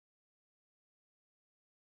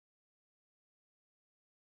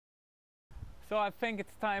So I think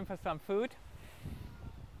it's time for some food.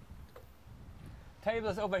 Table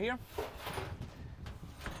is over here.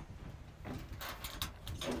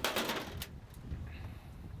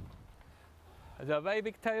 It's a very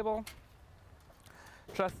big table.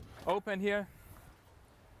 Just open here.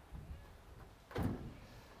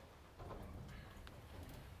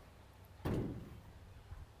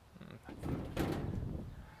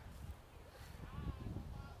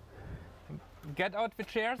 Get out the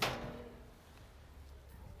chairs.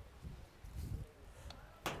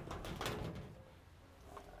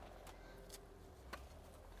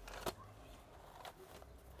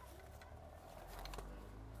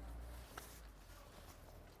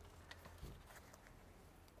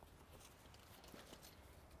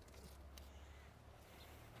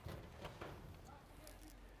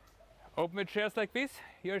 Open the chairs like this.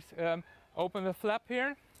 Here's open the flap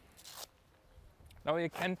here. Now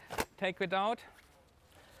you can take it out,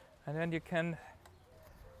 and then you can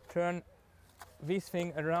turn this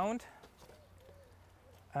thing around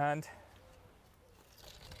and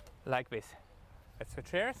like this. That's the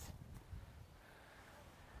chairs.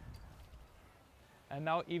 And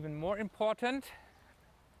now even more important,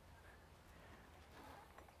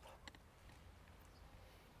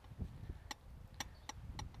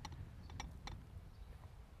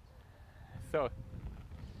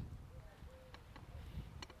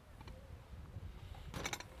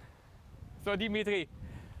 So Dimitri,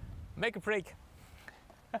 make a break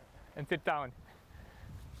and sit down.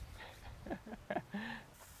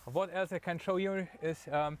 What else I can show you is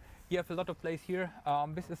you have a lot of place here.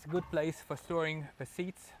 This is a good place for storing the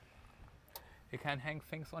seats. You can hang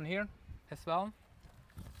things on here as well.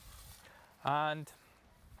 And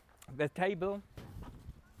the table.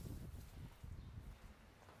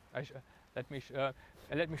 Let me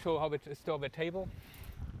show how to store the table.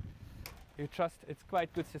 It's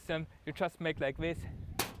quite good system. You just make like this,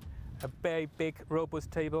 a very big robust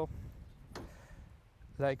table,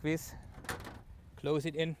 like this. Close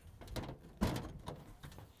it in,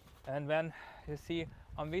 and then you see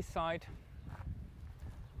on this side,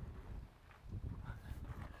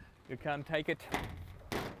 you can take it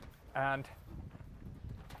and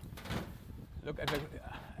look at the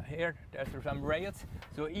here. There's some rails,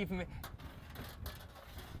 so even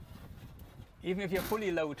if you're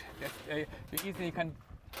fully loaded, you easily can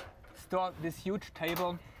store this huge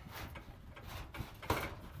table.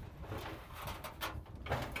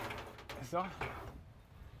 So,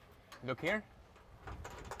 look here,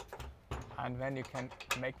 and then you can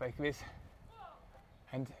make like this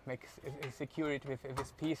and secure it with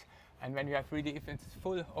this piece. And when you have really, if it's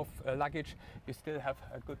full of luggage, you still have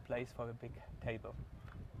a good place for a big table.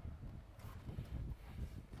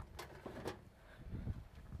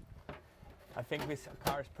 I think this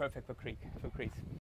car is perfect for Greece.